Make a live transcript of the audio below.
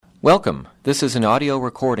Welcome. This is an audio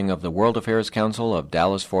recording of the World Affairs Council of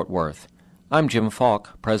Dallas-Fort Worth. I'm Jim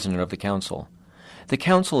Falk, President of the Council. The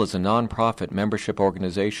Council is a nonprofit membership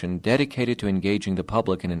organization dedicated to engaging the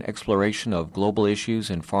public in an exploration of global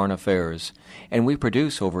issues and foreign affairs, and we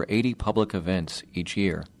produce over 80 public events each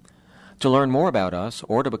year. To learn more about us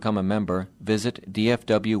or to become a member, visit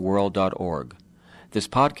dfwworld.org. This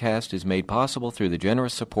podcast is made possible through the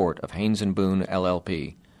generous support of Haynes & Boone,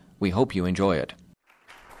 LLP. We hope you enjoy it.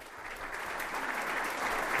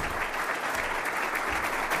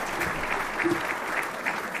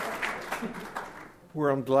 Well,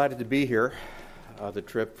 I'm delighted to be here. The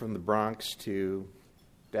trip from the Bronx to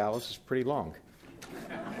Dallas is pretty long.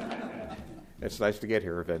 It's nice to get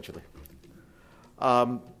here eventually.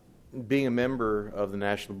 Being a member of the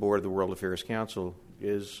National Board of the World Affairs Council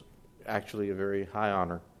is actually a very high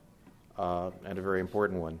honor and a very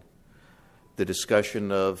important one. The discussion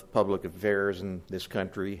of public affairs in this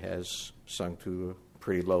country has sunk to a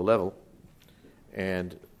pretty low level,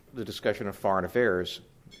 and the discussion of foreign affairs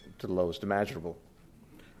to the lowest imaginable.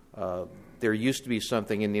 There used to be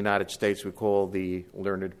something in the United States we call the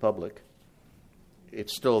learned public.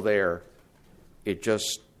 It's still there. It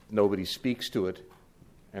just, nobody speaks to it,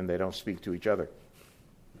 and they don't speak to each other.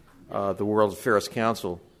 The World Affairs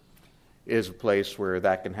Council is a place where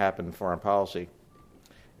that can happen in foreign policy,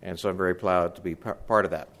 and so I'm very proud to be part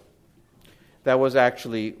of that. That was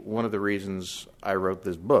actually one of the reasons I wrote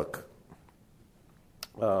this book,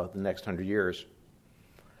 The Next 100 Years.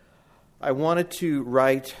 I wanted to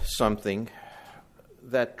write something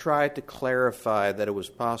that tried to clarify that it was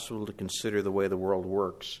possible to consider the way the world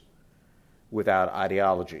works without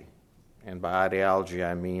ideology. And by ideology,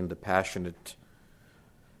 I mean the passionate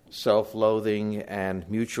self-loathing and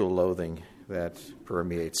mutual loathing that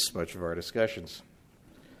permeates much of our discussions.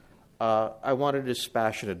 I wanted a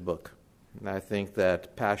dispassionate book. And I think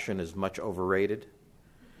that passion is much overrated.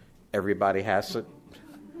 Everybody has it,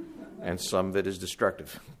 and some of it is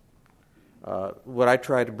destructive. What I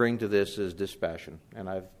try to bring to this is dispassion, and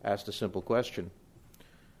I've asked a simple question.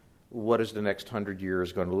 What is the next 100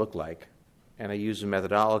 years going to look like? And I use a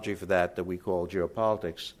methodology for that we call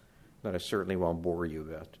geopolitics that I certainly won't bore you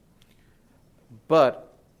about.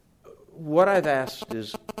 But what I've asked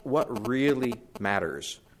is what really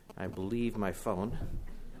matters. I believe my phone.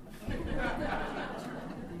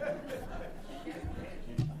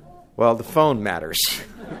 Well, the phone matters.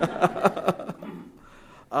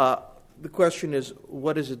 The question is,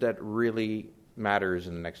 what is it that really matters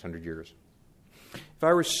in the next 100 years? If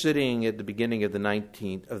I were sitting at the beginning of the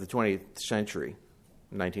 20th century,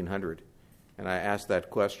 1900, and I asked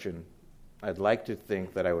that question, I'd like to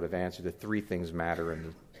think that I would have answered that three things matter in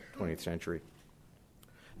the 20th century.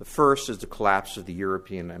 The first is the collapse of the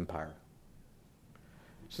European empire.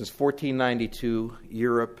 Since 1492,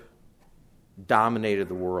 Europe dominated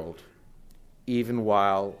the world, even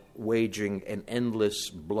while waging an endless,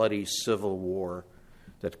 bloody civil war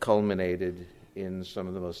that culminated in some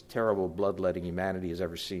of the most terrible bloodletting humanity has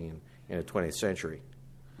ever seen in the 20th century.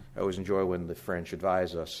 I always enjoy when the French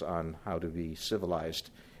advise us on how to be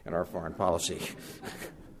civilized in our foreign policy.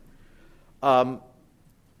 The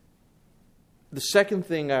second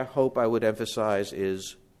thing I hope I would emphasize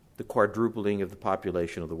is the quadrupling of the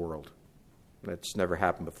population of the world. That's never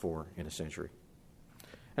happened before in a century.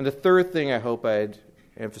 And the third thing I hope I'd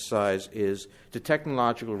emphasize is the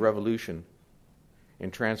technological revolution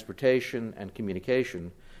in transportation and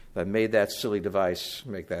communication that made that silly device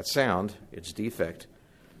make that sound, its defect,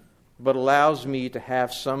 but allows me to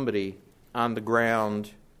have somebody on the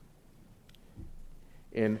ground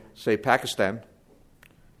in, say, Pakistan,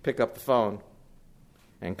 pick up the phone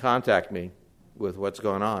and contact me with what's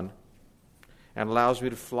going on, and allows me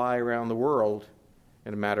to fly around the world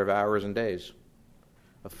in a matter of hours and days.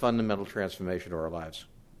 A fundamental transformation of our lives.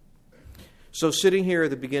 So sitting here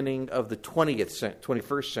at the beginning of the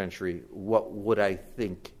 21st century, what would I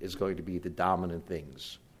think is going to be the dominant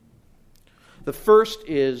things? The first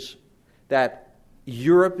is that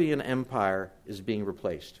European empire is being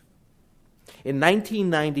replaced. In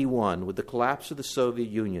 1991, with the collapse of the Soviet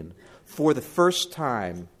Union, for the first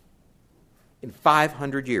time in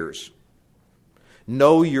 500 years,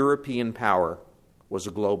 no European power was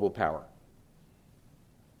a global power.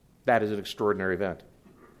 That is an extraordinary event.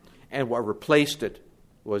 And what replaced it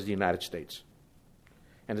was the United States.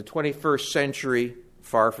 And the 21st century,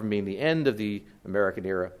 far from being the end of the American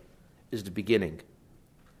era, is the beginning,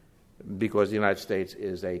 because the United States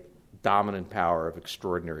is a dominant power of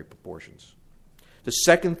extraordinary proportions. The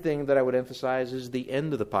second thing that I would emphasize is the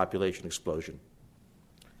end of the population explosion.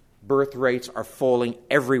 Birth rates are falling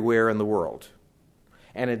everywhere in the world.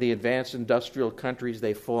 And in the advanced industrial countries,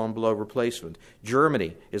 they've fallen below replacement.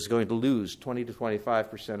 Germany is going to lose 20 to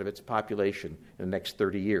 25% of its population in the next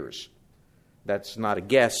 30 years. That's not a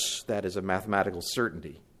guess. That is a mathematical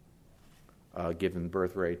certainty, given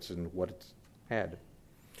birth rates and what it's had.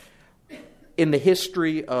 In the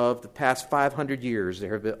history of the past 500 years,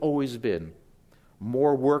 there have always been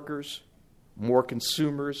more workers, more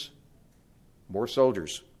consumers, more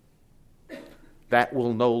soldiers. That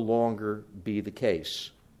will no longer be the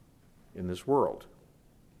case in this world.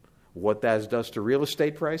 What that does to real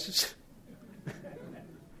estate prices,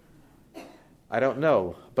 I don't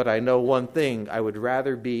know. But I know one thing. I would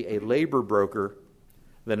rather be a labor broker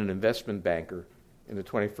than an investment banker in the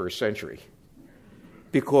 21st century.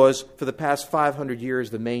 Because for the past 500 years,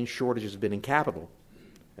 the main shortage has been in capital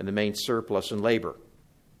and the main surplus in labor.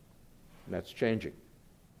 And that's changing.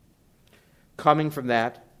 Coming from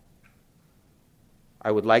that,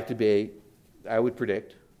 I would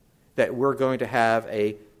predict that we're going to have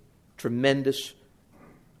a tremendous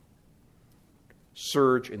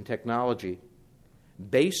surge in technology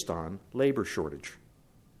based on labor shortage.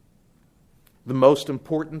 The most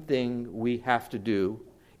important thing we have to do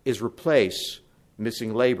is replace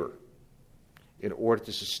missing labor in order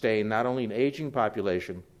to sustain not only an aging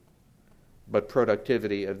population, but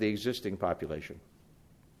productivity of the existing population.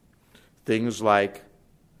 Things like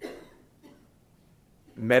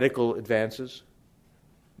medical advances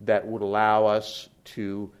that would allow us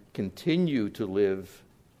to continue to live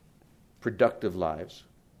productive lives.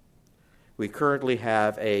 We currently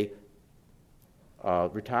have a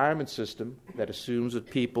retirement system that assumes that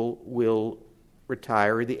people will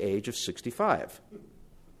retire at the age of 65.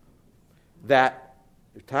 That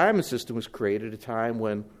retirement system was created at a time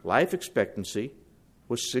when life expectancy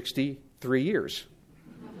was 63 years.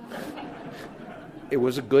 It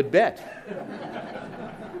was a good bet.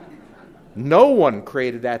 No one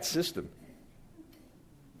created that system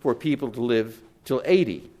for people to live till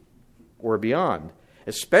 80 or beyond,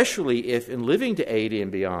 especially if in living to 80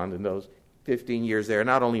 and beyond in those 15 years they are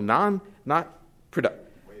not only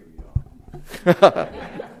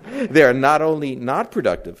they are not only not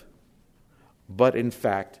productive, but in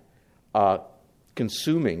fact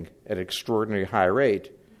consuming at an extraordinary high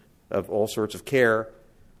rate of all sorts of care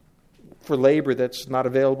for labor that's not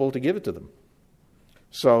available to give it to them.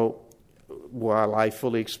 So while I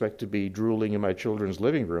fully expect to be drooling in my children's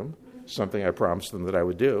living room, something I promised them that I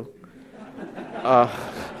would do,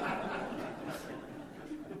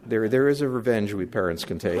 there is a revenge we parents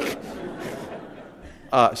can take.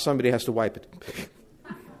 Somebody has to wipe it.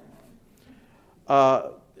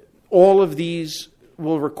 All of these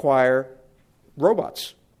will require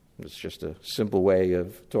robots. It's just a simple way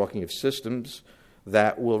of talking of systems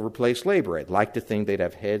that will replace labor. I'd like to think they'd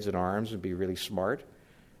have heads and arms and be really smart,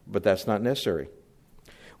 but that's not necessary.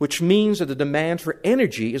 Which means that the demand for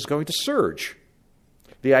energy is going to surge.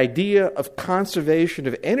 The idea of conservation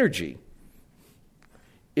of energy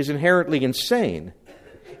is inherently insane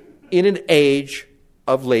in an age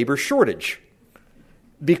of labor shortage,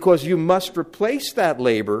 because you must replace that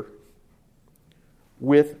labor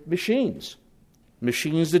with machines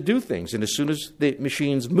that do things. And as soon as the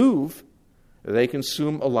machines move, they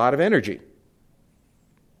consume a lot of energy.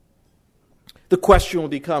 The question will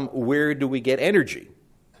become, where do we get energy?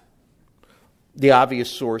 The obvious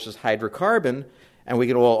source is hydrocarbon, and we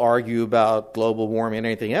can all argue about global warming and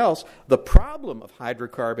anything else. The problem of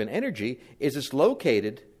hydrocarbon energy is it's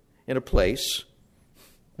located in a place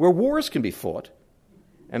where wars can be fought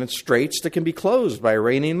and in straits that can be closed by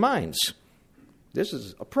Iranian mines. This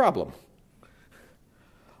is a problem.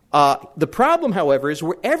 The problem, however, is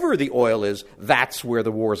wherever the oil is, that's where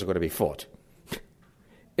the wars are going to be fought.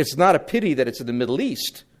 It's not a pity that it's in the Middle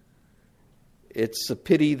East. It's a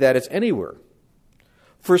pity that it's anywhere.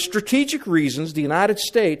 For strategic reasons, the United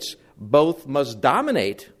States both must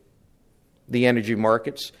dominate the energy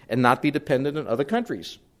markets and not be dependent on other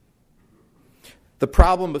countries. The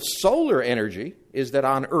problem of solar energy is that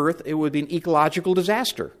on Earth it would be an ecological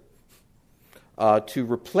disaster to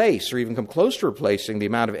replace or even come close to replacing the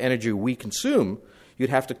amount of energy we consume. You'd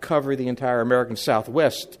have to cover the entire American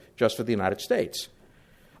Southwest just for the United States.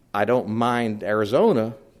 I don't mind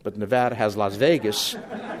Arizona, but Nevada has Las Vegas,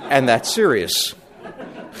 and that's serious.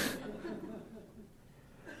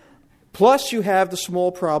 Plus, you have the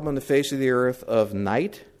small problem on the face of the earth of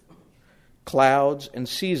night, clouds, and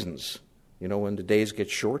seasons. You know, when the days get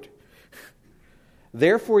short.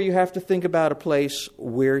 Therefore, you have to think about a place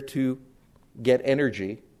where to get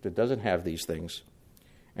energy that doesn't have these things.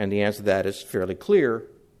 And the answer to that is fairly clear: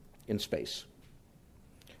 in space.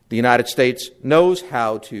 The United States knows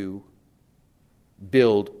how to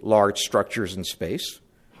build large structures in space.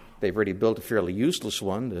 They've already built a fairly useless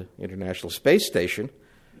one, the International Space Station,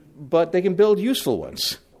 but they can build useful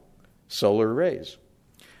ones, solar arrays.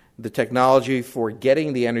 The technology for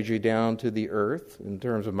getting the energy down to the Earth in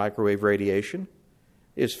terms of microwave radiation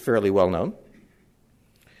is fairly well known.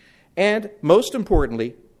 And most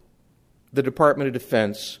importantly, the Department of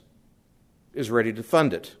Defense is ready to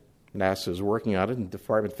fund it. NASA is working on it, and the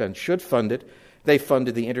Department of Defense should fund it. They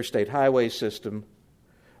funded the interstate highway system,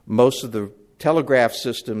 most of the telegraph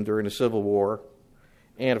system during the Civil War,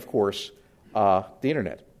 and, of course, the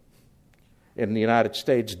Internet. In the United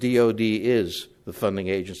States, DoD is the funding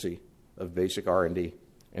agency of basic R&D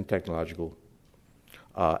and technological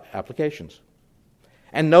applications.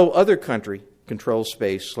 And no other country controls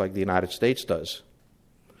space like the United States does.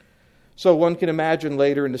 So one can imagine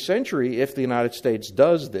later in the century if the United States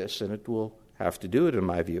does this, and it will have to do it in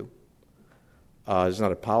my view. It's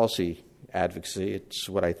not a policy advocacy, it's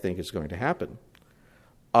what I think is going to happen.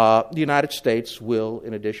 The United States will,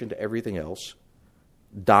 in addition to everything else,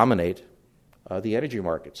 dominate the energy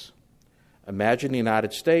markets. Imagine the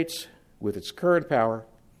United States with its current power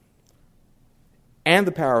and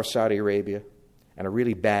the power of Saudi Arabia and a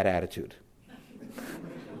really bad attitude.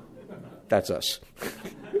 That's us.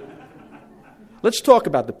 Let's talk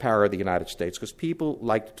about the power of the United States, because people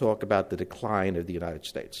like to talk about the decline of the United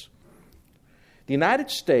States. The United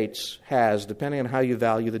States has, depending on how you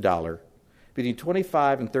value the dollar, between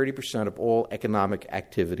 25 and 30% of all economic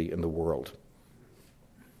activity in the world.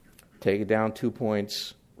 Take it down 2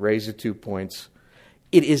 points, raise it 2 points.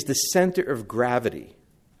 It is the center of gravity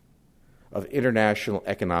of international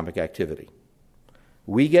economic activity.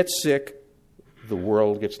 We get sick, the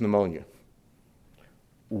world gets pneumonia.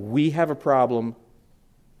 We have a problem,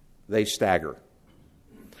 they stagger.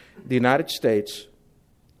 The United States,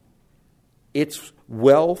 its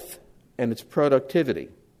wealth and its productivity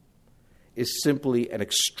is simply an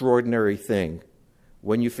extraordinary thing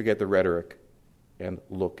when you forget the rhetoric and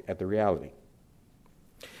look at the reality.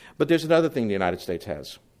 But there's another thing the United States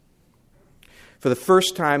has. For the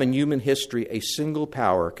first time in human history, a single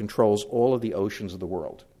power controls all of the oceans of the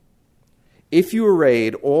world. If you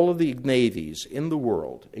arrayed all of the navies in the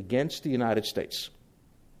world against the United States,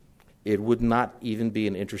 it would not even be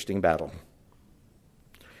an interesting battle.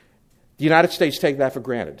 The United States take that for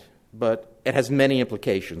granted, but it has many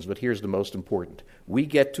implications, but here's the most important. We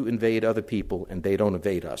get to invade other people and they don't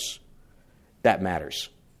invade us. That matters.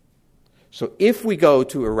 So if we go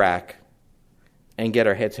to Iraq and get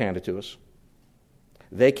our heads handed to us,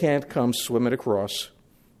 they can't come swimming across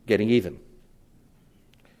getting even.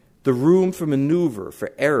 The room for maneuver,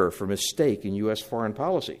 for error, for mistake in U.S. foreign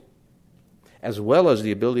policy, as well as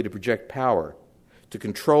the ability to project power to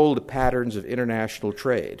control the patterns of international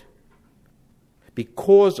trade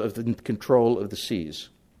because of the control of the seas,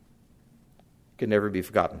 can never be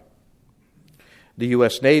forgotten. The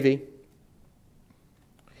U.S. Navy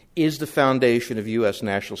is the foundation of U.S.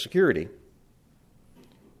 national security,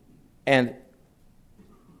 and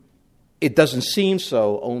it doesn't seem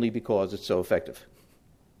so only because it's so effective.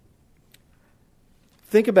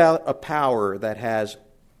 Think about a power that has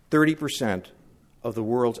 30% of the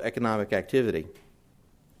world's economic activity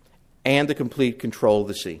and the complete control of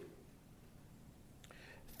the sea.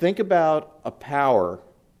 Think about a power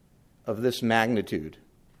of this magnitude,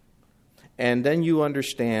 and then you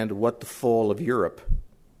understand what the fall of Europe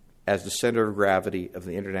as the center of gravity of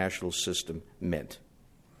the international system meant.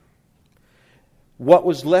 What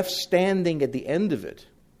was left standing at the end of it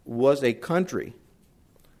was a country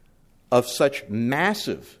of such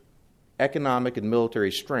massive economic and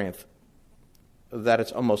military strength that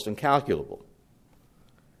it's almost incalculable.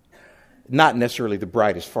 Not necessarily the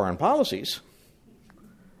brightest foreign policies,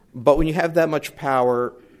 but when you have that much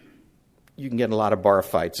power, you can get in a lot of bar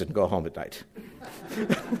fights and go home at night.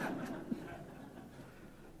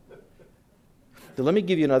 So let me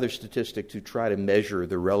give you another statistic to try to measure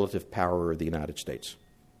the relative power of the United States.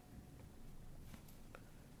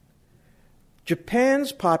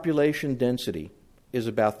 Japan's population density is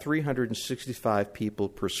about 365 people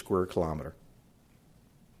per square kilometer.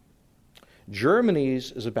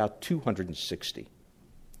 Germany's is about 260.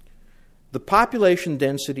 The population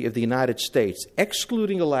density of the United States,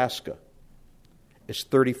 excluding Alaska, is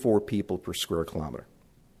 34 people per square kilometer.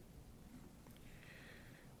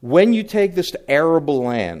 When you take this to arable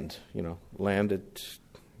land, land that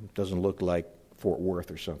doesn't look like Fort Worth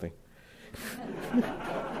or something,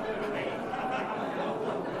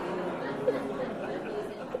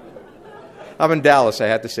 I'm in Dallas, I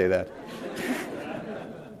had to say that.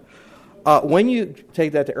 When you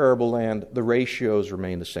take that to arable land, the ratios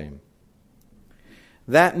remain the same.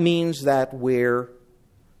 That means that where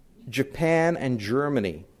Japan and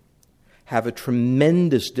Germany have a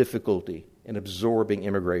tremendous difficulty in absorbing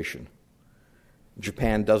immigration,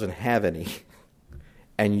 Japan doesn't have any,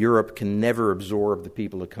 and Europe can never absorb the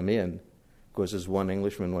people that come in, because as one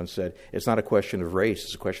Englishman once said, it's not a question of race,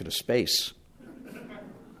 it's a question of space.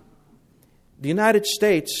 The United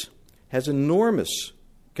States has enormous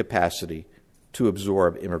capacity to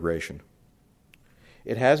absorb immigration.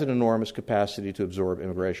 It has an enormous capacity to absorb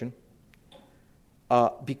immigration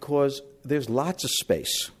because there's lots of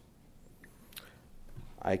space.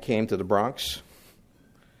 I came to the Bronx.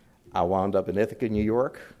 I wound up in Ithaca, New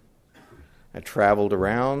York. I traveled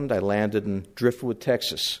around. I landed in Driftwood,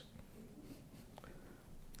 Texas.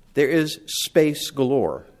 There is space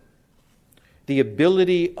galore. The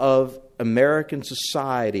ability of American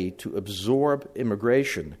society to absorb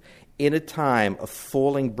immigration in a time of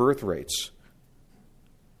falling birth rates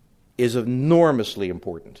is enormously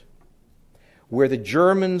important. Where the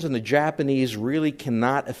Germans and the Japanese really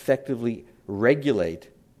cannot effectively regulate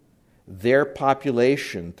their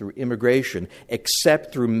population through immigration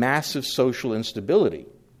except through massive social instability,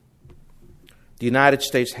 the United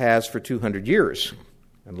States has for 200 years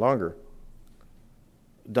and longer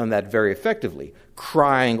done that very effectively,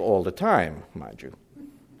 crying all the time, mind you.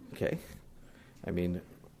 Okay? I mean,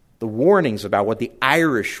 the warnings about what the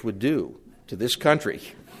Irish would do to this country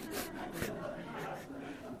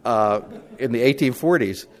in the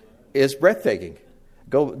 1840s is breathtaking.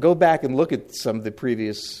 Go back and look at some of the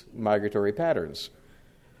previous migratory patterns.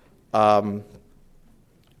 When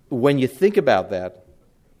you think about that,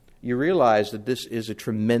 you realize that this is a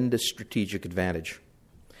tremendous strategic advantage.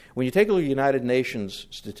 When you take a look at United Nations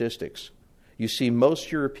statistics, you see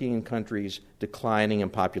most European countries declining in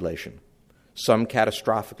population. Some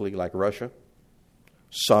catastrophically, like Russia.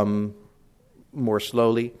 Some more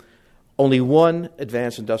slowly. Only one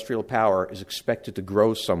advanced industrial power is expected to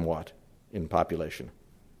grow somewhat in population,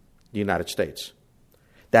 the United States.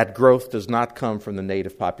 That growth does not come from the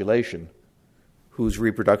native population, whose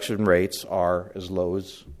reproduction rates are as low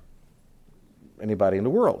as anybody in the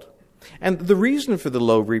world. And the reason for the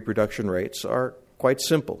low reproduction rates are quite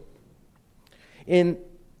simple. In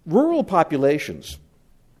rural populations,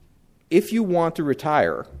 if you want to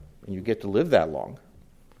retire, and you get to live that long,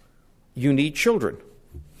 you need children,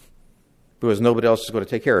 because nobody else is going to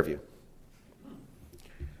take care of you.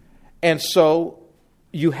 And so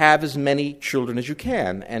you have as many children as you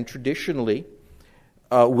can, and traditionally,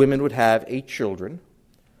 women would have 8 children,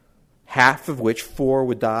 half of which 4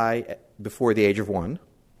 would die before the age of 1.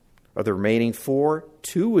 Of the remaining 4,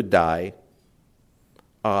 2 would die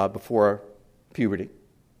before puberty,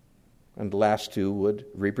 and the last 2 would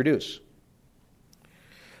reproduce.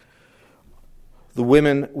 The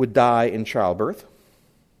women would die in childbirth,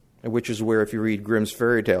 which is where, if you read Grimm's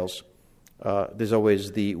fairy tales, there's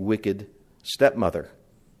always the wicked stepmother,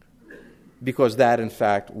 because that, in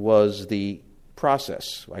fact, was the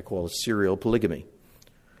process. I call it serial polygamy.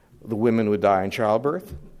 The women would die in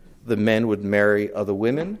childbirth. The men would marry other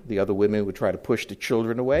women. The other women would try to push the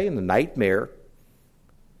children away. And the nightmare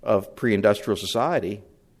of pre-industrial society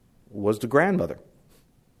was the grandmother,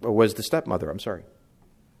 or was the stepmother, I'm sorry.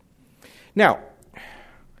 Now,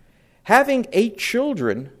 having 8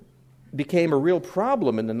 children became a real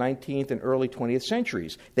problem in the 19th and early 20th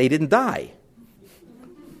centuries. They didn't die.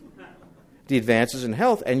 The advances in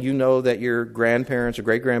health, and you know that your grandparents or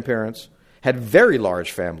great-grandparents had very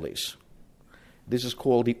large families. This is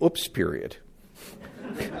called the oops period,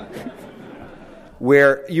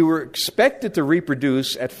 where you were expected to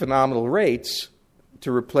reproduce at phenomenal rates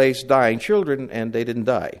to replace dying children, and they didn't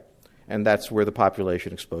die. And that's where the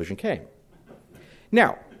population explosion came.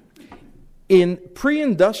 Now, in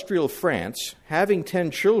pre-industrial France, having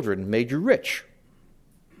 10 children made you rich.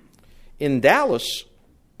 In Dallas,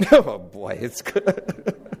 oh boy, it's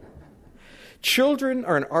good. Children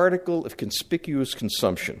are an article of conspicuous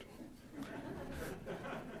consumption.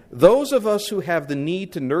 Those of us who have the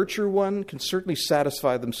need to nurture one can certainly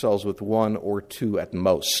satisfy themselves with 1 or 2 at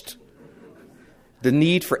most. The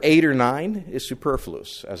need for 8 or 9 is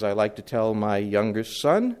superfluous. As I like to tell my youngest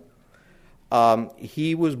son,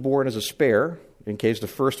 he was born as a spare, in case the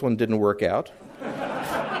first one didn't work out.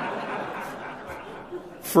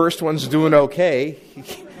 First one's doing okay.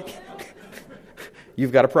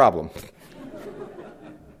 You've got a problem.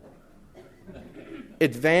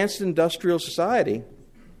 Advanced industrial society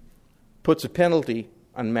puts a penalty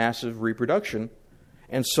on massive reproduction,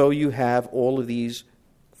 and so you have all of these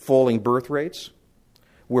falling birth rates,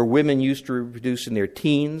 where women used to reproduce in their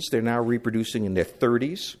teens, they're now reproducing in their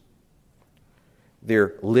 30s.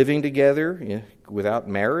 They're living together without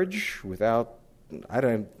marriage, without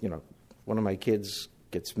one of my kids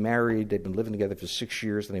gets married, they've been living together for 6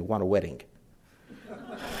 years, and they want a wedding.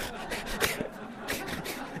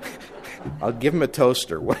 I'll give them a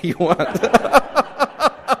toaster. What do you want?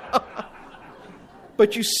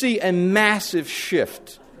 But you see a massive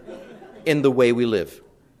shift in the way we live.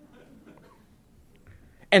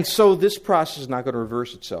 And so this process is not going to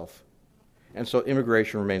reverse itself. And so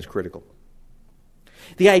immigration remains critical.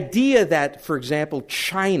 The idea that, for example,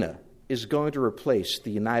 China is going to replace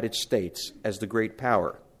the United States as the great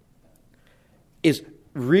power is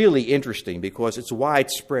really interesting because it's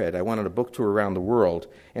widespread. I went on a book tour around the world,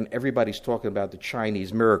 and everybody's talking about the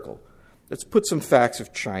Chinese miracle. Let's put some facts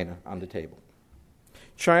of China on the table.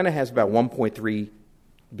 China has about 1.3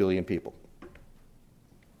 billion people.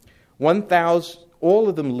 1,000, all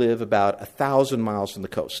of them live about 1,000 miles from the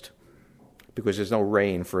coast because there's no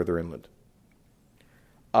rain further inland.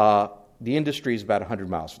 The industry is about 100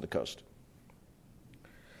 miles from the coast.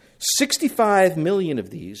 65 million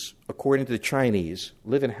of these, according to the Chinese,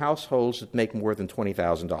 live in households that make more than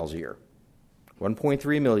 $20,000 a year.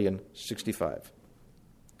 1.3 million, 65.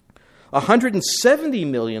 170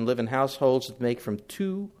 million live in households that make from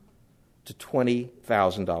 $2,000 to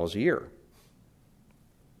 $20,000 a year.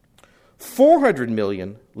 400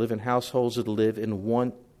 million live in households that make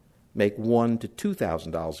 $1,000 to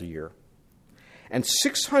 $2,000 a year. And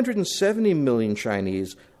 670 million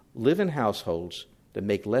Chinese live in households that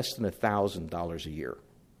make less than $1,000 a year.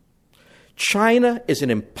 China is an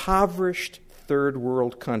impoverished third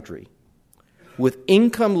world country with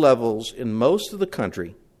income levels in most of the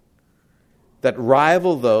country that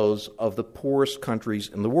rival those of the poorest countries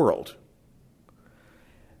in the world.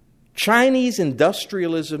 Chinese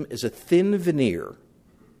industrialism is a thin veneer,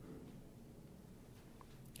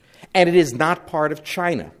 and it is not part of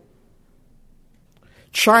China.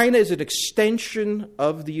 China is an extension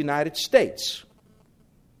of the United States,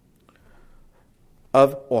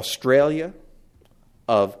 of Australia,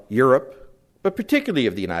 of Europe, but particularly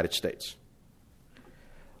of the United States.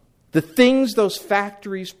 The things those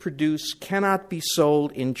factories produce cannot be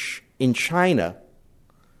sold in China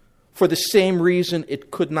for the same reason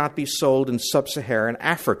it could not be sold in sub-Saharan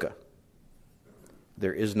Africa.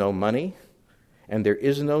 There is no money, and there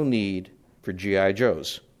is no need for G.I.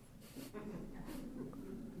 Joes.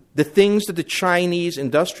 The things that the Chinese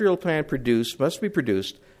industrial plant produce must be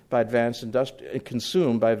produced by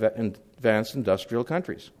consumed by advanced industrial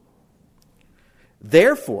countries.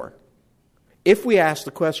 Therefore, if we ask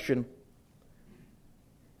the question,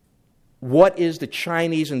 what is the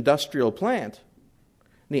Chinese industrial plant?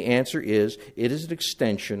 The answer is, it is an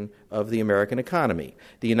extension of the American economy.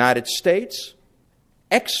 The United States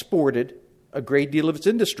exported a great deal of its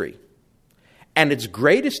industry, and its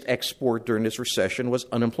greatest export during this recession was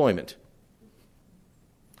unemployment.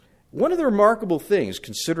 One of the remarkable things,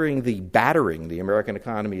 considering the battering the American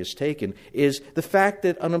economy has taken, is the fact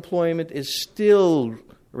that unemployment is still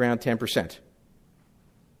around 10%.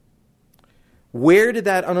 Where did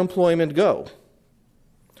that unemployment go?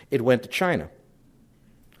 It went to China.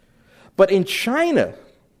 But in China,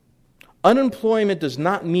 unemployment does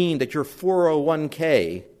not mean that your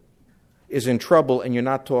 401k is in trouble and you're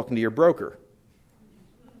not talking to your broker.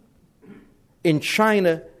 In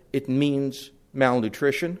China, it means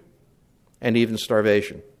malnutrition and even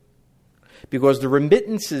starvation. Because the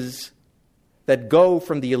remittances that go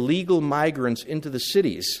from the illegal migrants into the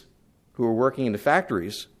cities who are working in the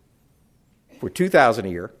factories for $2,000 a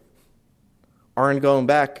year aren't going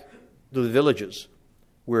back to the villages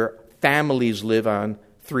where families live on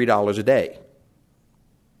 $3 a day.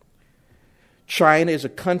 China is a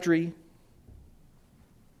country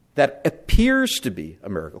that appears to be a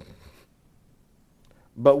miracle,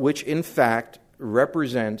 but which in fact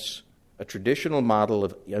represents a traditional model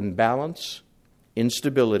of imbalance,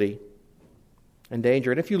 instability, and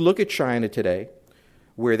danger. And if you look at China today,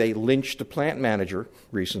 where they lynched a plant manager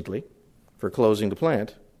recently for closing the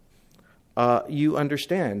plant, you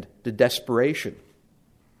understand the desperation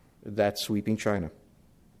that's sweeping China.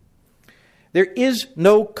 There is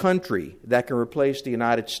no country that can replace the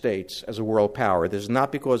United States as a world power. This is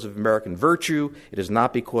not because of American virtue. It is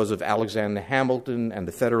not because of Alexander Hamilton and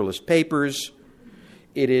the Federalist Papers.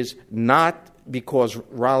 It is not because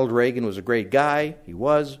Ronald Reagan was a great guy. He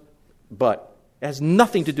was. But it has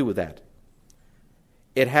nothing to do with that.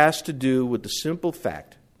 It has to do with the simple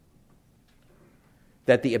fact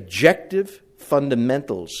that the objective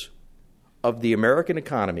fundamentals of the American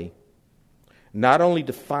economy not only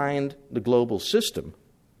defined the global system,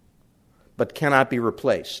 but cannot be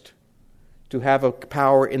replaced. To have a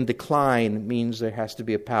power in decline means there has to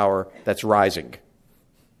be a power that's rising.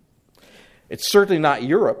 It's certainly not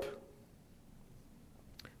Europe.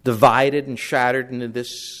 divided and shattered into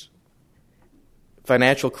this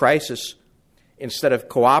financial crisis, instead of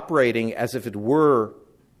cooperating as if it were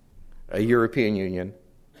a European Union,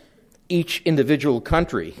 each individual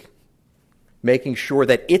country making sure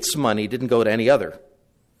that its money didn't go to any other,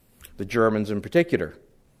 the Germans in particular,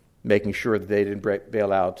 making sure that they didn't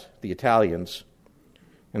bail out the Italians,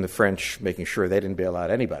 and the French making sure they didn't bail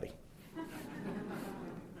out anybody.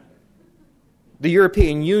 The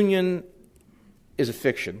European Union is a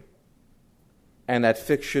fiction, and that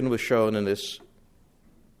fiction was shown in this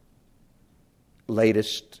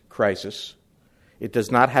latest crisis. It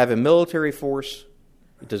does not have a military force.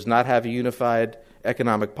 It does not have a unified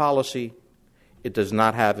economic policy. It does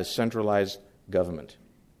not have a centralized government.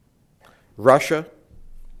 Russia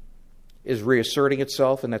is reasserting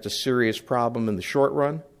itself, and that's a serious problem in the short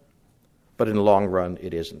run, but in the long run,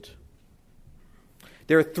 it isn't.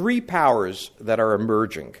 There are three powers that are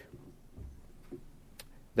emerging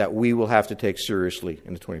that we will have to take seriously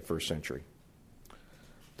in the 21st century.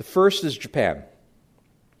 The first is Japan.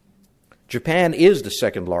 Japan is the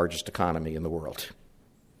second largest economy in the world.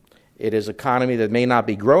 It is an economy that may not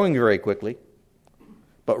be growing very quickly,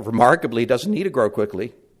 but remarkably doesn't need to grow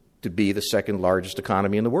quickly to be the second largest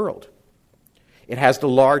economy in the world. It has the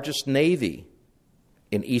largest navy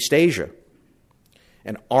in East Asia,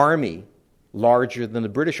 an army larger than the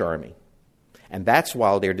British Army, and that's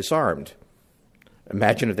while they're disarmed.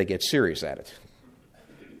 Imagine if they get serious at it.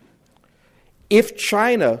 If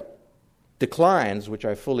China declines, which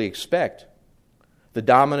I fully expect, the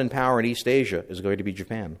dominant power in East Asia is going to be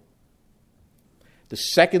Japan. The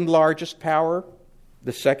second largest power,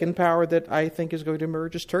 the second power that I think is going to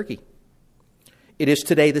emerge is Turkey. It is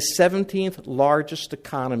today the 17th largest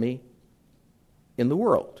economy in the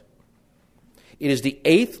world. It is the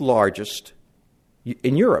 8th largest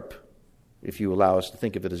in Europe, if you allow us to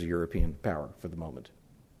think of it as a European power for the moment.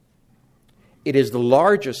 It is the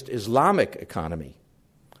largest Islamic economy,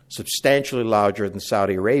 substantially larger than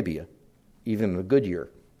Saudi Arabia, even in a good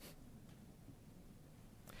year.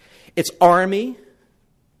 Its army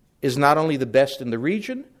is not only the best in the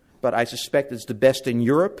region, but I suspect it's the best in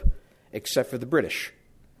Europe, except for the British.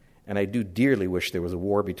 And I do dearly wish there was a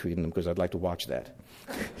war between them, because I'd like to watch that.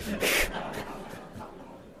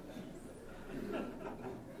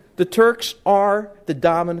 The Turks are the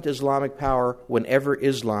dominant Islamic power whenever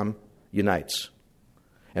Islam unites.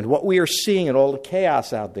 And what we are seeing in all the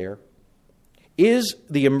chaos out there is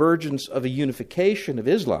the emergence of a unification of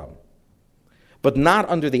Islam, but not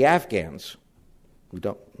under the Afghans. We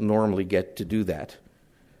don't normally get to do that.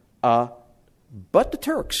 But the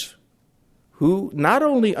Turks, who not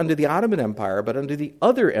only under the Ottoman Empire, but under the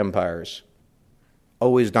other empires,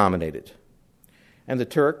 always dominated. And the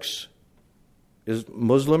Turks, is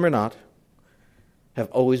Muslim or not, have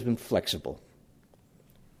always been flexible.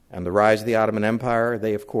 And the rise of the Ottoman Empire,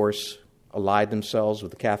 they, of course, allied themselves with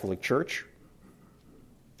the Catholic Church,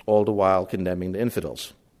 all the while condemning the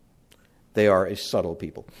infidels. They are a subtle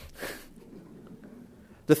people.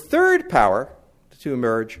 The third power to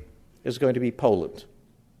emerge is going to be Poland,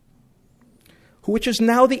 which is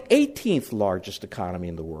now the 18th largest economy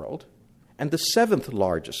in the world and the 7th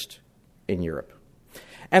largest in Europe.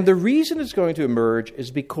 And the reason it's going to emerge is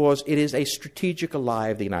because it is a strategic ally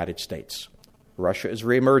of the United States. Russia is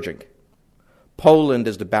reemerging. Poland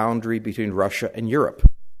is the boundary between Russia and Europe.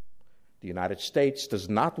 The United States does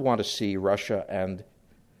not want to see Russia and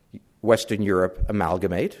Western Europe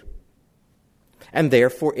amalgamate, and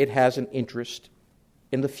therefore it has an interest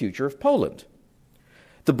in the future of Poland.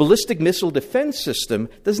 The ballistic missile defense system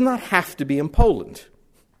does not have to be in Poland.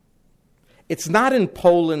 It's not in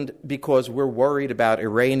Poland because we're worried about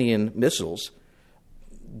Iranian missiles.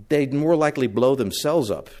 They'd more likely blow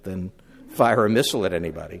themselves up than fire a missile at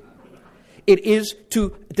anybody. It is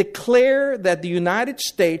to declare that the United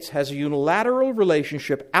States has a unilateral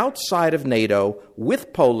relationship outside of NATO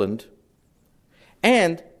with Poland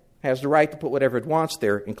and has the right to put whatever it wants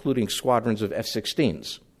there, including squadrons of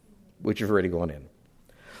F-16s, which have already gone in.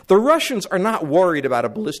 The Russians are not worried about a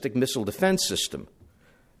ballistic missile defense system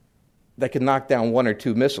that can knock down one or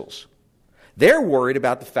two missiles. They're worried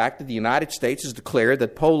about the fact that the United States has declared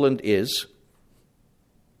that Poland is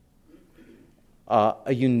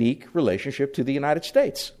a unique relationship to the United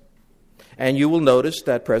States. And you will notice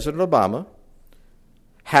that President Obama,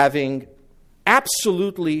 having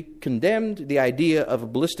absolutely condemned the idea of a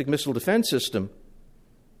ballistic missile defense system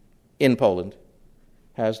in Poland,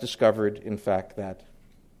 has discovered, in fact, that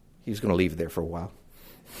he's going to leave it there for a while.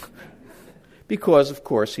 Because, of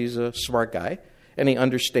course, he's a smart guy, and he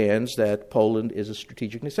understands that Poland is a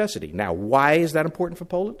strategic necessity. Now, why is that important for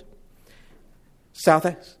Poland?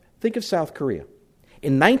 Think of South Korea.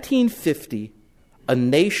 In 1950, a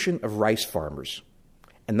nation of rice farmers,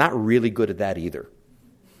 and not really good at that either.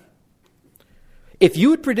 If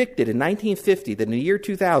you had predicted in 1950 that in the year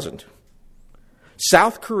 2000,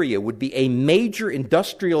 South Korea would be a major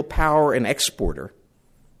industrial power and exporter,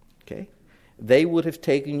 okay, they would have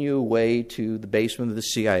taken you away to the basement of the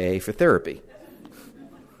CIA for therapy,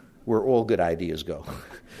 where all good ideas go.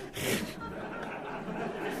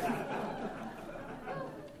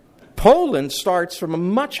 Poland starts from a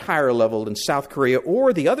much higher level than South Korea,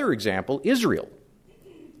 or the other example, Israel.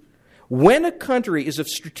 When a country is of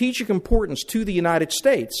strategic importance to the United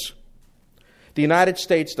States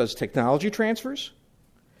does technology transfers,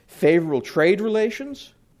 favorable trade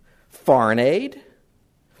relations, foreign aid,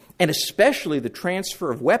 and especially the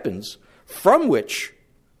transfer of weapons from which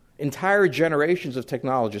entire generations of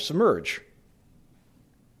technologists emerge.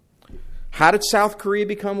 How did South Korea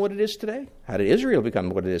become what it is today? How did Israel become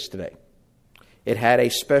what it is today? It had a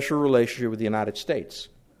special relationship with the United States.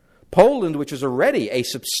 Poland, which is already a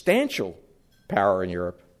substantial power in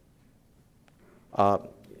Europe,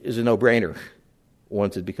 is a no-brainer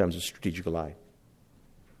once it becomes a strategic ally.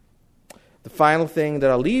 The final thing that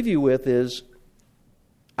I'll leave you with is,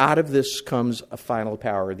 out of this comes a final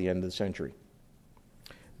power at the end of the century.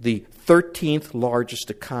 The 13th largest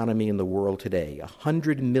economy in the world today,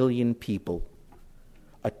 100 million people,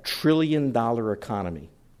 a $1 trillion economy,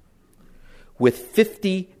 with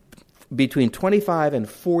between $25 and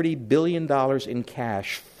 $40 billion in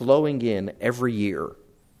cash flowing in every year.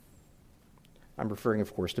 I'm referring,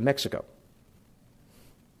 of course, to Mexico.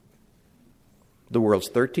 The world's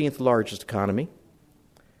 13th largest economy,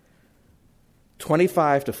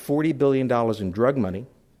 $25 to $40 billion in drug money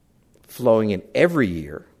flowing in every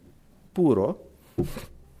year, puro.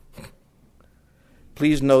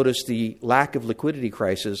 Please notice the lack of liquidity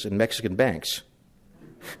crisis in Mexican banks.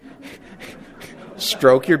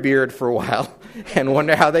 Stroke your beard for a while and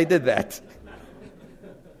wonder how they did that.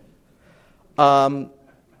 And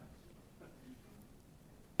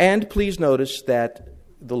please notice that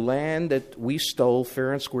the land that we stole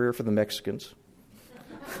fair and square for the Mexicans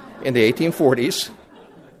in the 1840s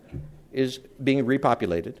is being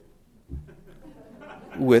repopulated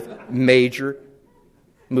with major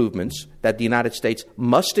movements that the United States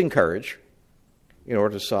must encourage in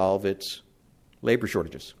order to solve its labor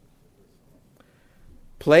shortages.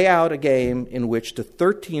 Play out a game in which the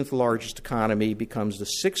 13th largest economy becomes the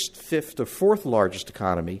 6th, 5th, or 4th largest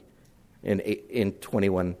economy in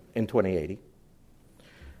 2080.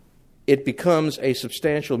 It becomes a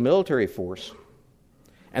substantial military force,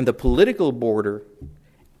 and the political border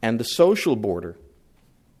and the social border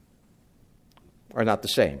are not the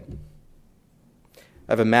same.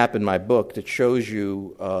 I have a map in my book that shows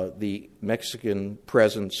you the Mexican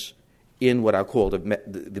presence in what I call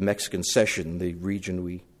the Mexican cession, the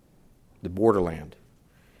region the borderland,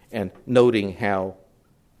 and noting how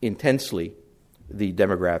intensely the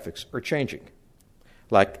demographics are changing.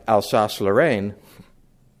 Like Alsace-Lorraine,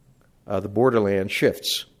 the borderland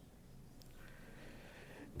shifts.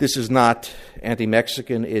 This is not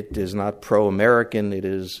anti-Mexican, it is not pro-American, it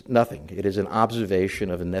is nothing. It is an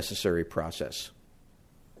observation of a necessary process.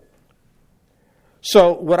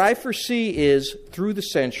 So what I foresee is, through the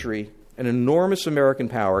century, an enormous American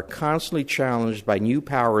power constantly challenged by new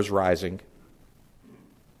powers rising.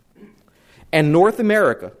 And North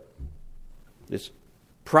America, this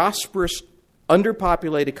prosperous,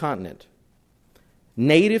 underpopulated continent,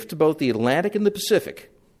 native to both the Atlantic and the Pacific,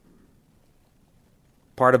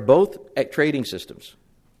 part of both trading systems,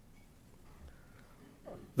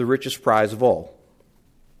 the richest prize of all.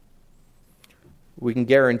 We can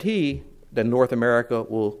guarantee that North America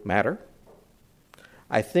will matter.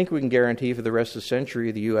 I think we can guarantee for the rest of the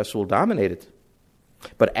century the U.S. will dominate it.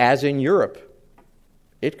 But as in Europe,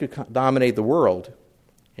 it could dominate the world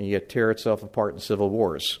and yet tear itself apart in civil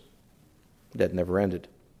wars that never ended.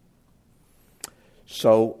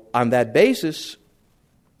 So on that basis,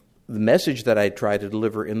 the message that I try to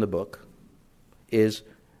deliver in the book is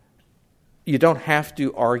you don't have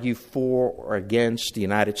to argue for or against the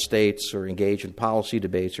United States or engage in policy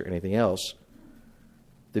debates or anything else.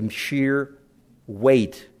 The sheer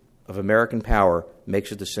weight of American power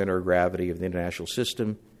makes it the center of gravity of the international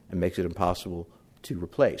system and makes it impossible to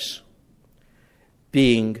replace.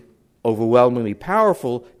 Being overwhelmingly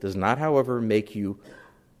powerful does not, however, make you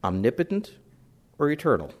omnipotent or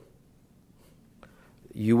eternal.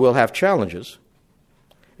 You will have challenges,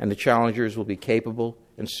 and the challengers will be capable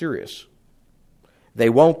and serious. They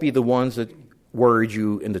won't be the ones that worried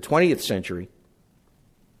you in the 20th century.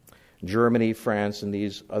 Germany, France, and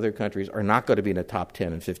these other countries are not going to be in the top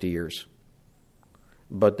 10 in 50 years.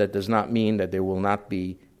 but that does not mean that there will not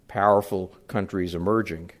be powerful countries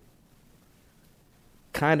emerging.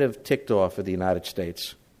 Kind of ticked off at the United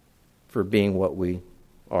States for being what we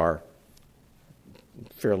are,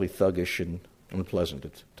 fairly thuggish and unpleasant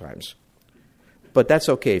at times. But that's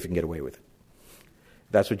okay if you can get away with it.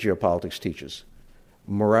 That's what geopolitics teaches.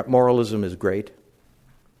 Moralism is great,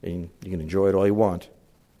 and you can enjoy it all you want,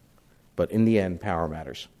 but in the end, power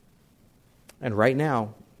matters. And right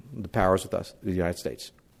now, the power is with us, the United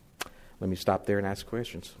States. Let me stop there and ask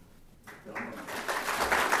questions.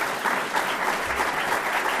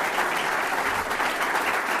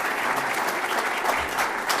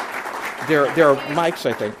 There are mics,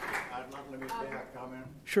 I think. Let me say a comment.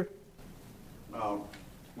 Sure.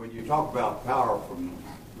 When you talk about power from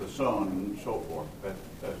the sun and so forth,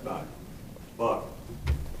 that's nice. But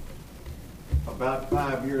about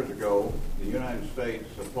 5 years ago, the United States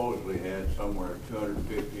supposedly had somewhere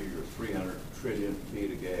 250 or 300 trillion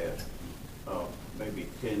feet of gas, maybe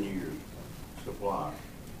 10 years supply.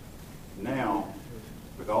 Now,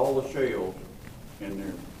 with all the shales in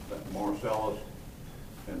there, the Marcellus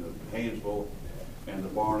and the Haynesville and the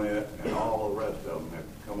Barnett and all the rest of them have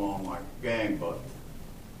come on like gangbusters.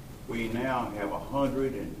 We now have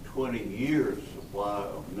 120 years supply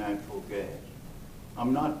of natural gas.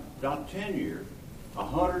 I'm not 10 years,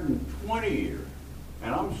 120 years.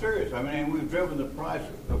 And I'm serious. I mean, we've driven the price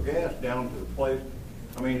of gas down to the place,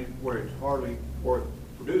 where it's hardly worth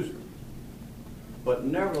producing. But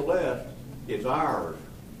nevertheless, it's ours.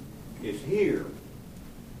 It's here.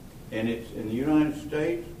 And it's in the United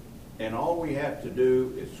States, and all we have to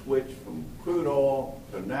do is switch from crude oil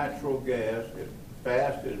to natural gas as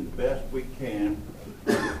fast and best we can.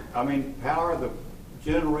 Power the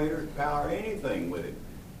generators, power anything with it.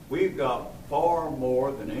 We've got far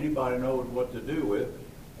more than anybody knows what to do with,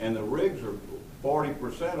 and the rigs are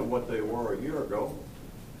 40% of what they were a year ago.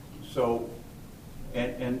 So,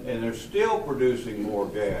 and they're still producing more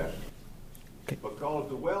gas because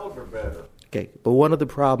the wells are better. Okay, but one of the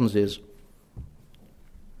problems is,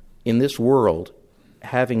 in this world,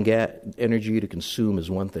 having energy to consume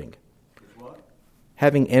is one thing. What?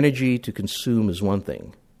 Having energy to consume is one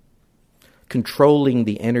thing. Controlling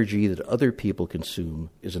the energy that other people consume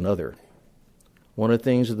is another. One of the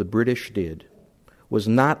things that the British did was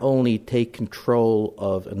not only take control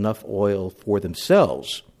of enough oil for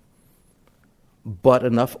themselves, but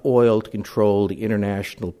enough oil to control the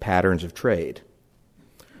international patterns of trade.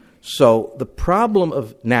 So the problem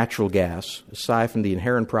of natural gas, aside from the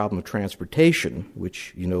inherent problem of transportation,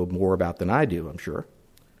 which you know more about than I do, I'm sure,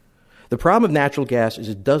 the problem of natural gas is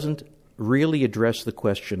it doesn't really address the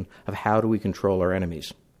question of how do we control our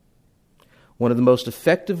enemies. One of the most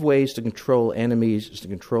effective ways to control enemies is to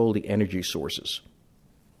control the energy sources.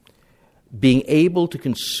 Being able to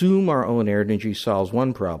consume our own energy solves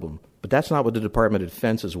one problem, but that's not what the Department of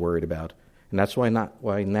Defense is worried about, and that's why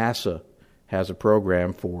NASA has a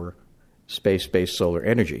program for space-based solar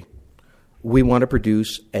energy. We want to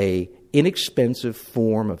produce an inexpensive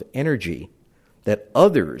form of energy that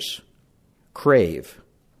others crave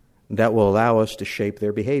that will allow us to shape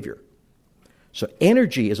their behavior. So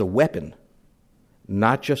energy is a weapon,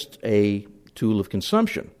 not just a tool of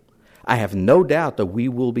consumption. I have no doubt that we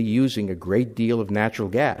will be using a great deal of natural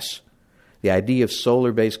gas. The idea of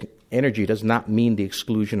solar-based energy does not mean the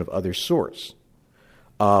exclusion of other sources.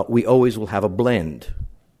 We always will have a blend.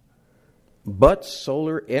 But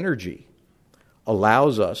solar energy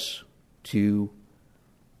allows us to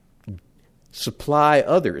supply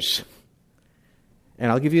others.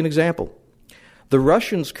 And I'll give you an example. The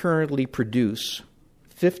Russians currently produce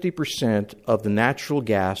 50% of the natural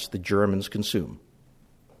gas the Germans consume.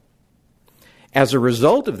 As a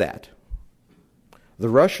result of that, the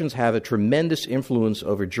Russians have a tremendous influence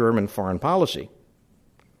over German foreign policy.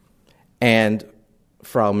 And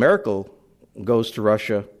Frau Merkel goes to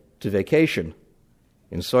Russia to vacation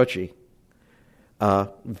in Sochi.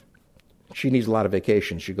 She needs a lot of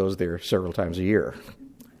vacation. She goes there several times a year.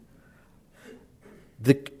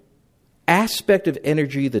 The aspect of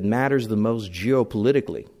energy that matters the most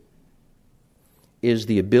geopolitically is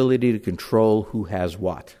the ability to control who has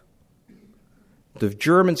what. The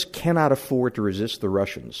Germans cannot afford to resist the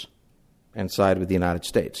Russians and side with the United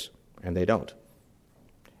States, and they don't.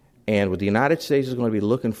 And what the United States is going to be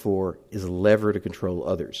looking for is a lever to control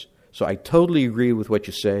others. So I totally agree with what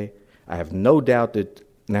you say. I have no doubt that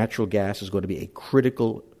natural gas is going to be a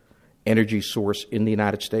critical energy source in the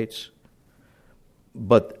United States.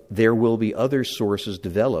 But there will be other sources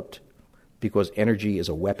developed because energy is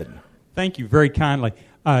a weapon. Thank you very kindly.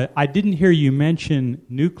 I didn't hear you mention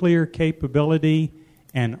nuclear capability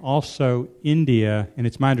and also India, and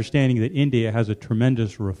it's my understanding that India has a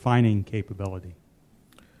tremendous refining capability.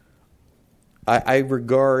 I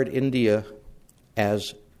regard India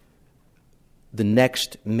as the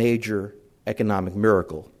next major economic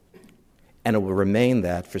miracle, and it will remain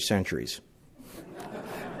that for centuries.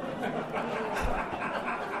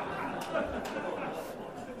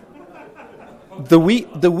 The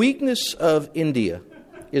weakness of India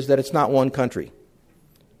is that it's not one country.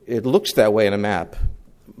 It looks that way in a map,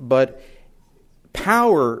 but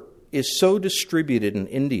power is so distributed in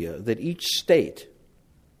India that each state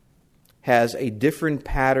has a different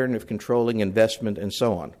pattern of controlling investment and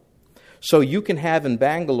so on. So you can have in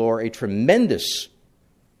Bangalore a tremendous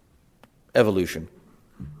evolution,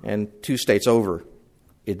 and 2 states over,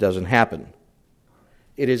 it doesn't happen.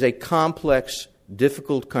 It is a complex,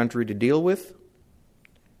 difficult country to deal with.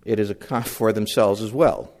 It is a for themselves as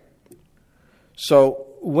well. So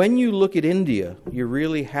when you look at India, you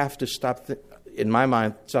really have to stop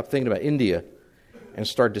thinking about India and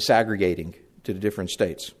start disaggregating to the different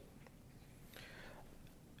states.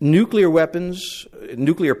 Nuclear weapons,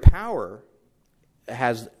 nuclear power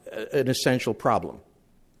has an essential problem.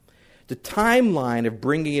 The timeline of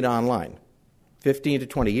bringing it online, 15 to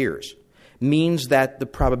 20 years, means that the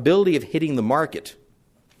probability of hitting the market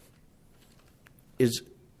is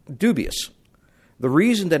dubious. The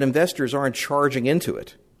reason that investors aren't charging into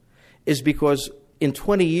it is because in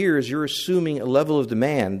 20 years you're assuming a level of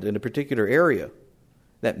demand in a particular area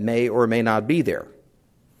that may or may not be there.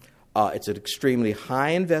 It's an extremely high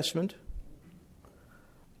investment,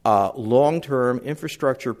 long-term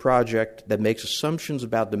infrastructure project that makes assumptions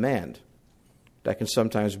about demand that can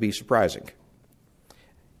sometimes be surprising.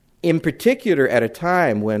 In particular, at a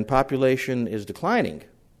time when population is declining,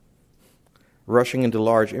 rushing into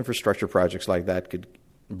large infrastructure projects like that could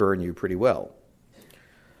burn you pretty well.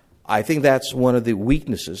 I think that's one of the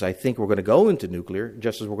weaknesses. I think we're going to go into nuclear,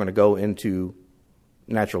 just as we're going to go into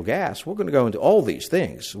natural gas. We're going to go into all these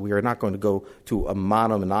things. We are not going to go to a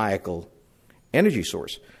monomaniacal energy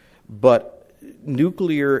source. But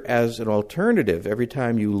nuclear as an alternative, every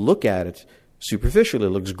time you look at it superficially,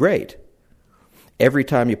 it looks great. Every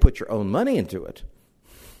time you put your own money into it,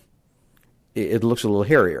 it looks a little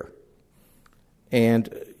hairier.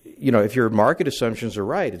 And, if your market assumptions are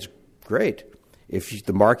right, it's great. If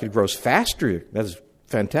the market grows faster, that's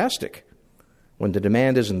fantastic. When the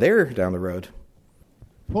demand isn't there down the road.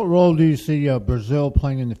 What role do you see Brazil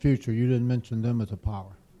playing in the future? You didn't mention them as a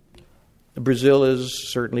power. Brazil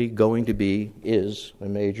is certainly is a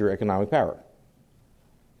major economic power.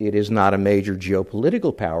 It is not a major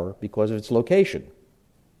geopolitical power because of its location.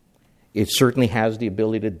 It certainly has the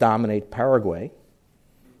ability to dominate Paraguay.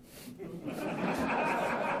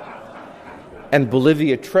 And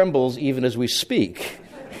Bolivia trembles even as we speak.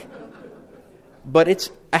 But it's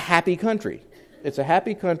a happy country. It's a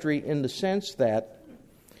happy country in the sense that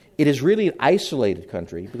it is really an isolated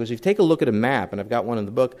country, because if you take a look at a map, and I've got one in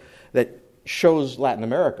the book, that shows Latin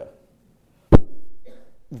America,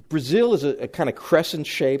 Brazil is a kind of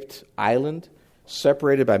crescent-shaped island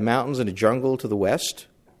separated by mountains and a jungle to the west,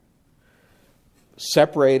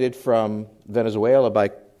 separated from Venezuela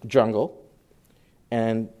by jungle,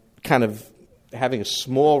 and kind of having a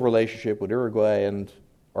small relationship with Uruguay and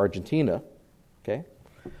Argentina, okay?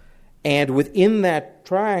 And within that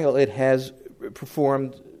triangle, it has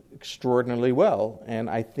performed extraordinarily well, and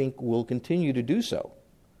I think will continue to do so.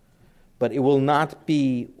 But it will not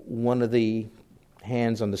be one of the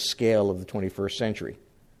hands on the scale of the 21st century,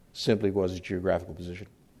 simply because of its geographical position.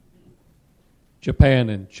 Japan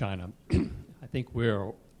and China. I think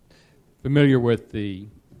we're familiar with the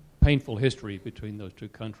painful history between those two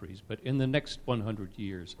countries, but in the next 100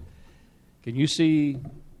 years, can you see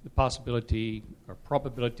the possibility or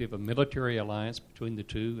probability of a military alliance between the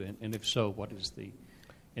two? And if so, what is the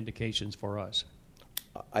indications for us?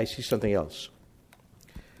 I see something else.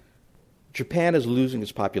 Japan is losing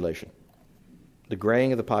its population. The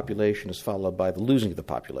graying of the population is followed by the losing of the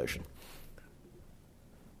population.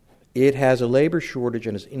 It has a labor shortage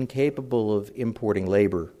and is incapable of importing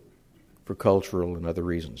labor for cultural and other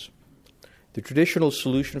reasons. The traditional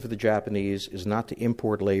solution for the Japanese is not to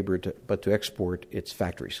import labor, but to export its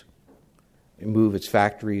factories, and move its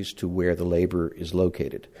factories to where the labor is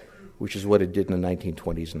located, which is what it did in the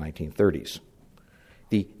 1920s and 1930s.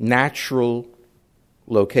 The natural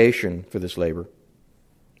location for this labor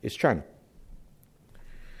is China.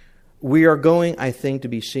 We are going, I think, to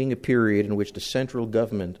be seeing a period in which the central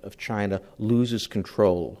government of China loses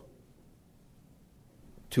control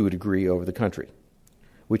to a degree over the country,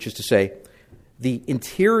 which is to say, the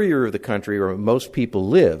interior of the country, where most people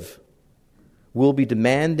live, will be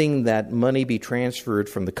demanding that money be transferred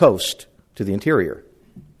from the coast to the interior.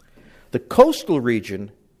 The coastal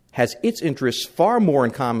region has its interests far more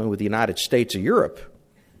in common with the United States or Europe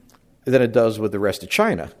than it does with the rest of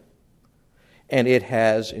China. And it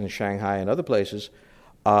has, in Shanghai and other places,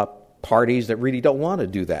 parties that really don't want to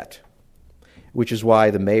do that, which is why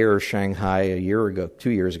the mayor of Shanghai 2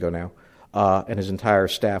 years ago now, and his entire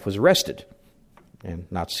staff was arrested and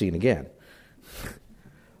not seen again.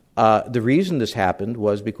 The reason this happened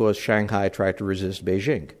was because Shanghai tried to resist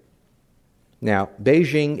Beijing. Now,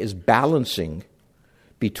 Beijing is balancing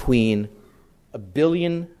between 1.1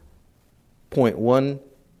 billion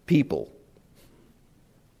people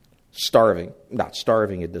starving, not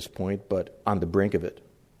starving at this point, but on the brink of it,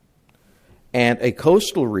 and a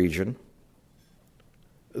coastal region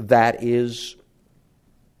that is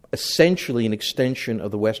essentially an extension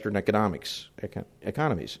of the Western economies.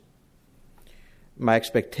 My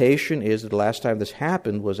expectation is that the last time this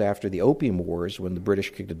happened was after the Opium Wars, when the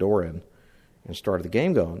British kicked the door in and started the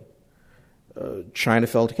game going. China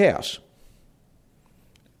fell to chaos.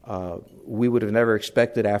 We would have never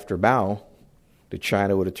expected after Mao that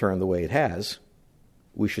China would have turned the way it has.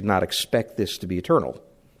 We should not expect this to be eternal.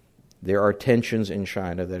 There are tensions in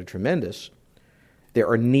China that are tremendous. There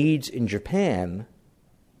are needs in Japan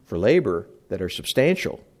for labor that are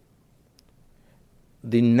substantial.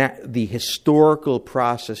 The historical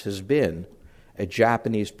process has been a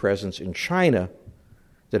Japanese presence in China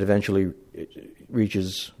that eventually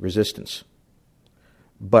reaches resistance.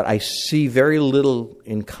 But I see very little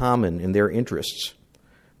in common in their interests,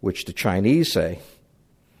 which the Chinese say,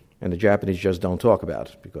 and the Japanese just don't talk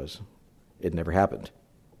about because it never happened.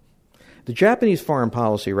 The Japanese foreign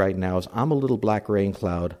policy right now is, I'm a little black rain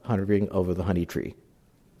cloud hovering over the honey tree.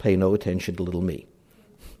 Pay no attention to little me.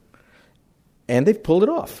 And they've pulled it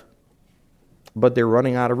off. But they're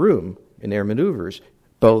running out of room in their maneuvers,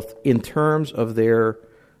 both in terms of their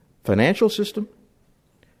financial system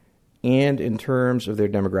and in terms of their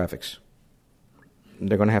demographics.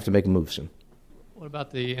 They're going to have to make a move soon. What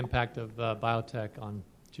about the impact of biotech on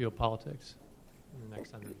geopolitics in the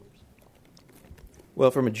next 100 years? Well,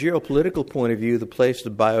 from a geopolitical point of view, the place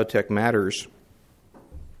that biotech matters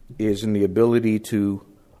is in the ability to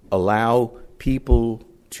allow people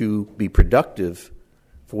to be productive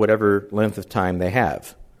for whatever length of time they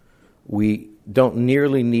have. We don't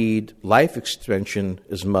nearly need life extension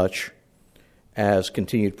as much as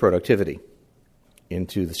continued productivity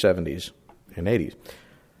into the 70s and 80s.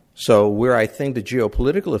 So where I think the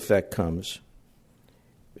geopolitical effect comes,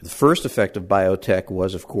 the first effect of biotech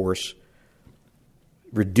was, of course,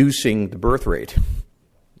 reducing the birth rate,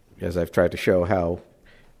 as I've tried to show how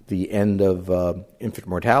the end of infant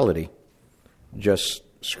mortality just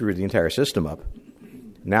screwed the entire system up.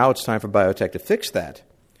 Now it's time for biotech to fix that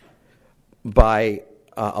by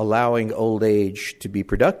allowing old age to be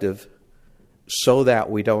productive so that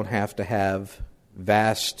we don't have to have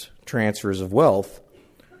vast transfers of wealth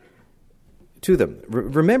to them.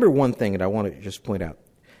 Remember one thing that I want to just point out.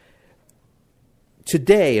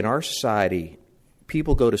 Today in our society,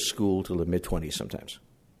 people go to school till the mid-20s sometimes,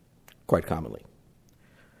 quite commonly.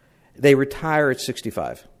 They retire at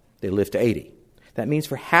 65. They live to 80. That means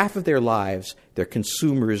for half of their lives, they're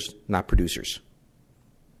consumers, not producers.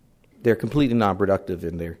 They're completely non-productive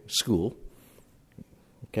in their school,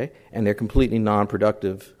 okay? And they're completely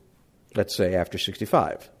non-productive, let's say, after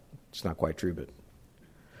 65. It's not quite true, but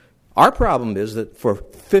our problem is that for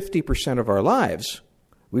 50% of our lives,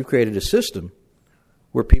 we've created a system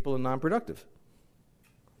where people are non-productive.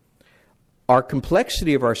 Our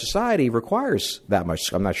complexity of our society requires that much.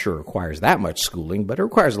 I'm not sure it requires that much schooling, but it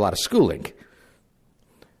requires a lot of schooling.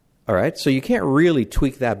 All right? So you can't really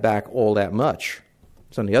tweak that back all that much.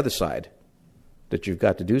 It's on the other side that you've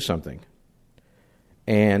got to do something.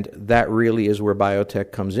 And that really is where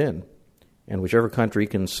biotech comes in. And whichever country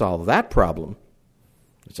can solve that problem,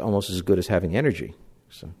 it's almost as good as having energy.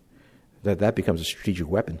 So that becomes a strategic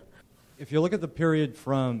weapon. If you look at the period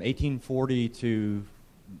from 1840 to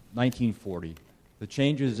 1940, the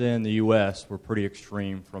changes in the U.S. were pretty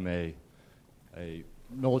extreme, from a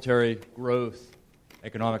military growth,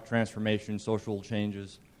 economic transformation, social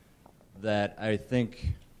changes that I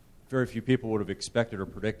think very few people would have expected or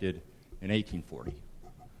predicted in 1840.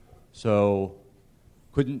 So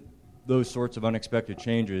couldn't those sorts of unexpected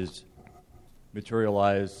changes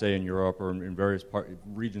materialize, say, in Europe or in various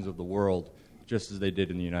regions of the world, just as they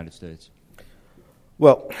did in the United States?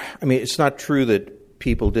 Well, I mean, it's not true that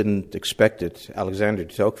people didn't expect it. Alexander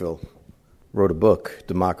de Tocqueville wrote a book,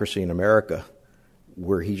 Democracy in America,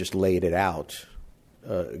 where he just laid it out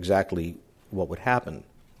exactly what would happen.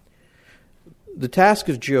 The task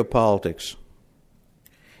of geopolitics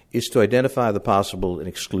is to identify the possible and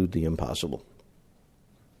exclude the impossible.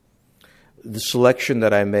 The selection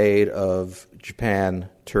that I made of Japan,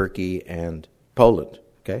 Turkey, and Poland,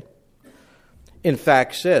 okay, in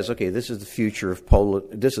fact says, okay, this is the future of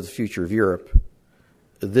Poland, this is the future of Europe,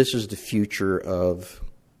 this is the future of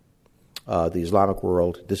the Islamic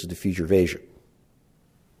world, this is the future of Asia.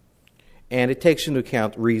 And it takes into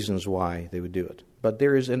account reasons why they would do it. But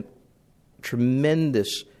there is a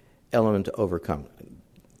tremendous element to overcome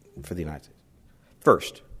for the United States.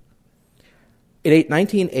 First, in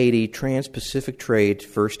 1980, trans-Pacific trade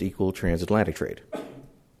first equaled transatlantic trade.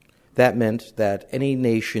 That meant that any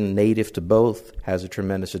nation native to both has a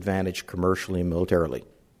tremendous advantage commercially and militarily.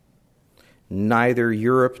 Neither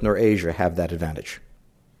Europe nor Asia have that advantage.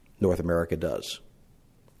 North America does.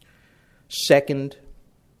 Second,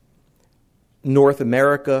 North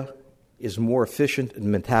America is more efficient in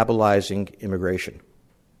metabolizing immigration.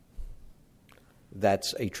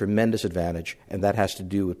 That's a tremendous advantage, and that has to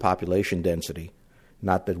do with population density.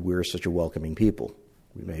 Not that we're such a welcoming people.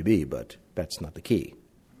 We may be, but that's not the key.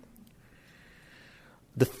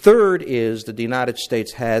 The third is that the United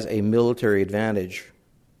States has a military advantage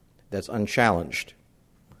that's unchallenged.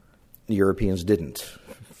 The Europeans didn't.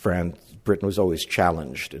 Britain was always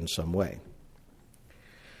challenged in some way.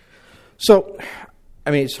 So,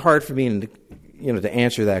 I mean, it's hard for me to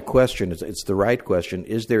answer that question. It's the right question.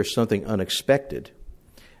 Is there something unexpected?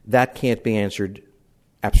 That can't be answered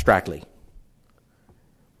abstractly.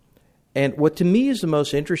 And what to me is the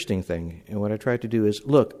most interesting thing, and what I try to do is,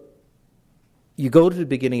 look, you go to the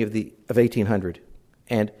beginning of 1800,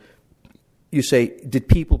 and you say, did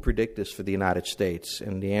people predict this for the United States?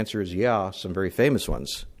 And the answer is, yeah, some very famous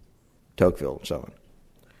ones, Tocqueville and so on.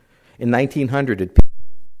 In 1900, did people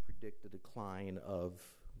predict the decline of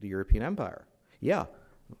the European Empire? Yeah,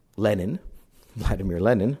 Vladimir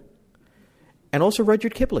Lenin, and also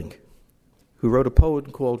Rudyard Kipling, who wrote a poem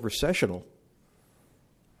called Recessional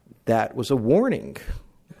that was a warning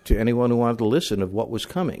to anyone who wanted to listen of what was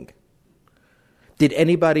coming. Did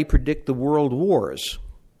anybody predict the world wars?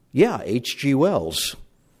 Yeah, H.G. Wells,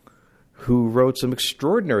 who wrote some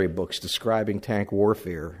extraordinary books describing tank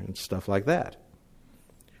warfare and stuff like that.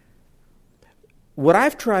 What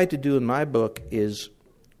I've tried to do in my book is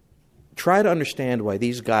try to understand why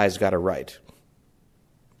these guys got it right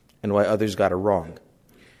and why others got it wrong,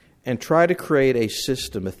 and try to create a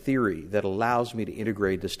system, a theory, that allows me to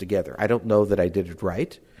integrate this together. I don't know that I did it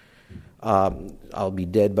right. I'll be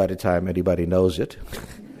dead by the time anybody knows it.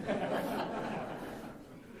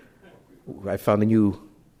 I found a new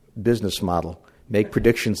business model. Make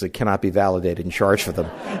predictions that cannot be validated and charge for them.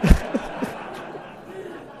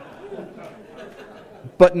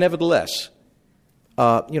 But nevertheless,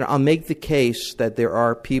 I'll make the case that there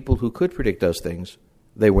are people who could predict those things.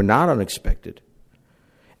 They were not unexpected.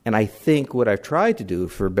 And I think what I've tried to do,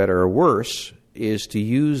 for better or worse, is to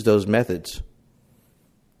use those methods.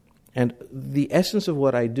 And the essence of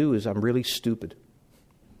what I do is I'm really stupid.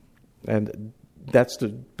 And that's,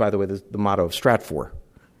 by the way, the motto of Stratfor.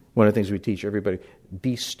 One of the things we teach everybody,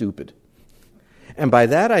 be stupid. And by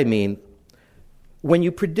that I mean, when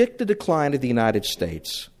you predict the decline of the United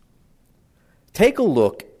States, take a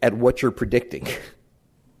look at what you're predicting.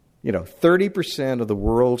 30% of the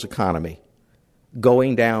world's economy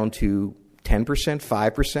going down to 10%,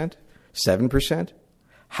 5%, 7%.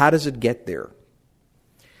 How does it get there?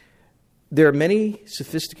 There are many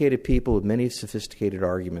sophisticated people with many sophisticated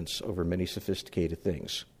arguments over many sophisticated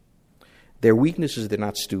things. Their weakness is they're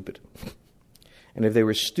not stupid. And if they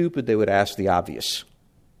were stupid, they would ask the obvious.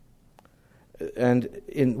 And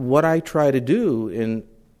in what I try to do in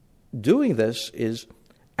doing this is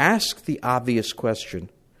ask the obvious question,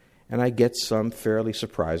 and I get some fairly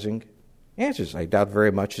surprising answers. I doubt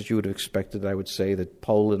very much that you would have expected I would say that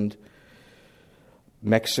Poland,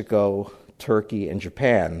 Mexico, Turkey, and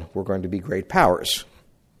Japan were going to be great powers.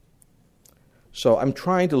 So I'm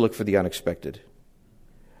trying to look for the unexpected.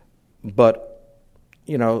 But,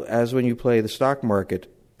 as when you play the stock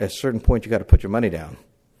market, at a certain point you got to put your money down.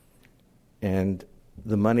 And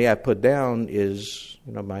the money I put down is,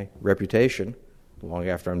 my reputation, long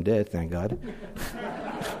after I'm dead, thank God.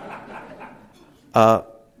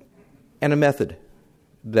 And a method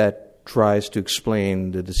that tries to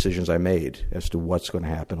explain the decisions I made as to what's going to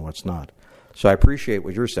happen and what's not. So I appreciate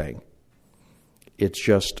what you're saying. It's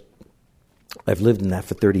just, I've lived in that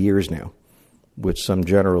for 30 years now, with some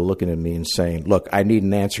general looking at me and saying, look, I need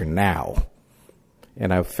an answer now.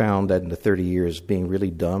 And I've found that in the 30 years, being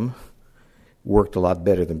really dumb worked a lot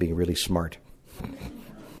better than being really smart.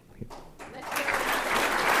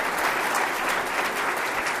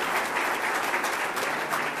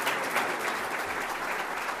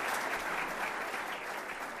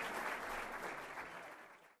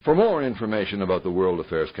 For more information about the World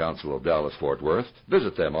Affairs Council of Dallas-Fort Worth,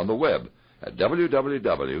 visit them on the web at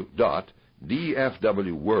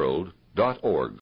www.dfwworld.org.